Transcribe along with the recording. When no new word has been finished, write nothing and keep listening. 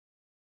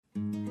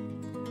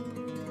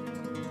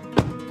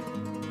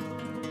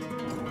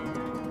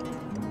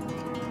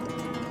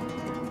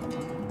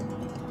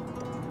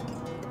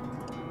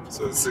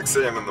So it's 6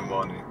 a.m. in the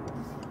morning.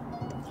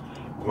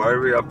 Why are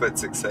we up at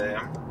 6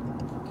 a.m.?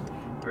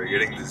 We're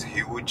getting this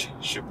huge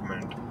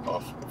shipment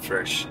of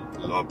fresh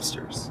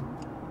lobsters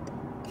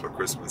for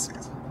Christmas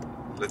season.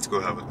 Let's go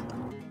have a look.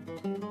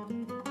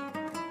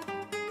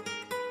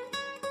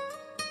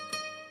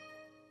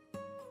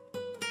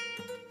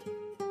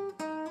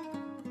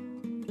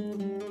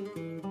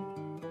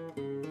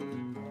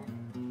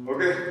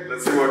 Okay,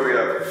 let's see what we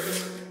have.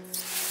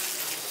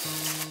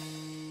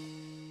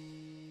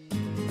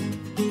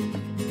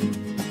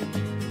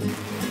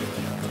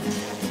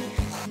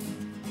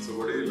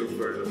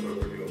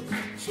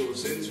 So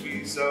since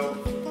we serve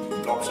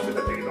lobster with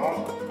a tail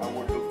on, I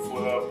would look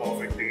for a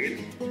perfect tail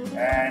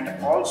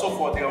and also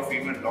for their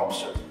female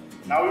lobster.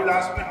 Now you'll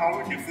ask me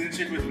how we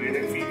differentiate with male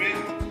and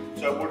female.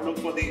 So I would look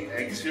for the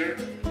eggs here,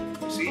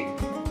 you see,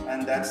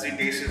 and that's the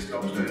tastiest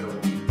lobster in the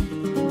world.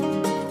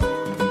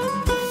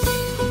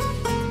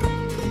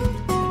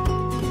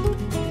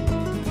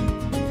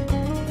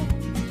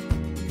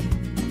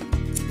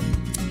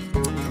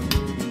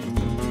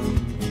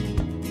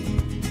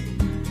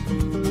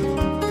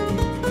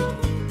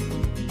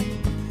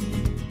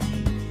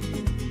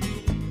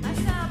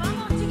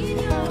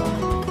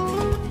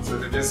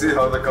 You see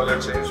how the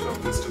color changed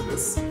from this to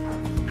this?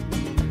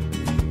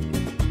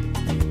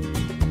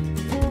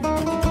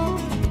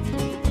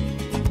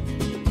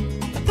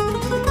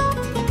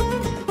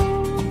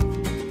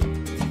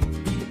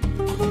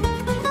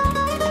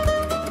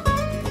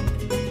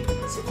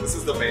 So this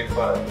is the main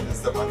part, this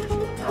is the money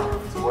shot.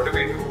 So what do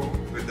we do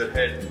with the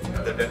head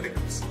and the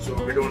tentacles?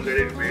 So we don't let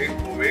it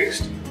go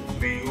waste.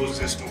 We use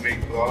this to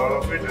make broth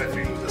out of it, and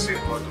we use the same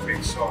broth to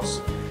make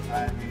sauce.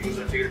 And we use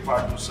the tail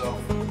part to serve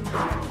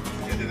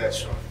in the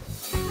restaurant.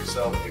 We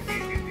serve the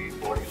meat in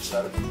the body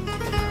itself.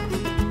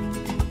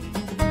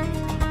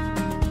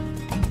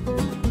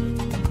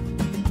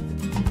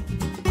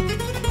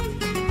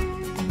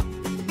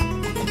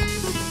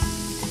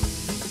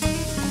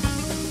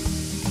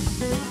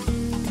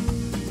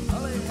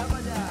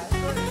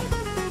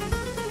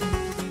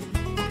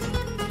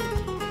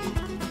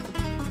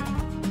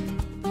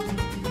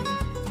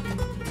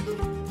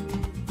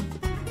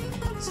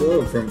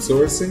 So from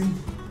sourcing,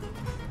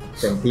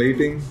 from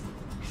plating,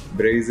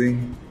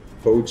 braising,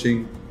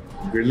 poaching,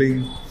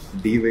 grilling,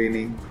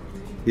 deveining,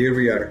 here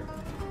we are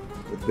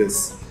with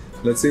this.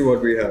 Let's see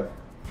what we have.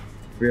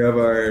 We have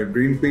our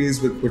green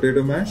peas with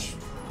potato mash.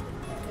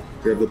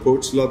 We have the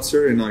poached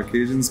lobster in our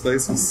Cajun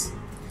spices.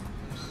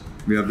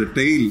 We have the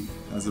tail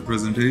as a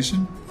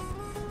presentation.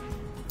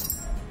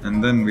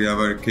 And then we have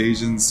our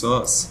Cajun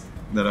sauce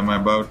that I'm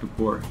about to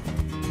pour.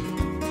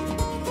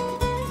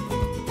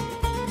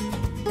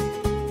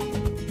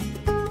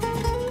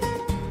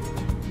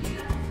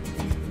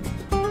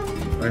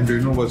 And do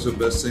you know what's the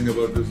best thing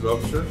about this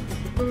lobster?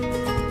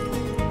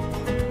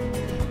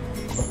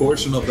 A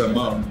portion of the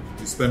amount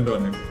we spend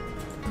on it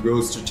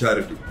goes to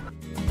charity.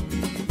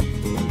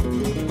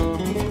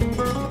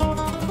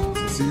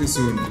 So see you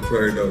soon to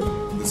try it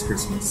out this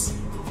Christmas.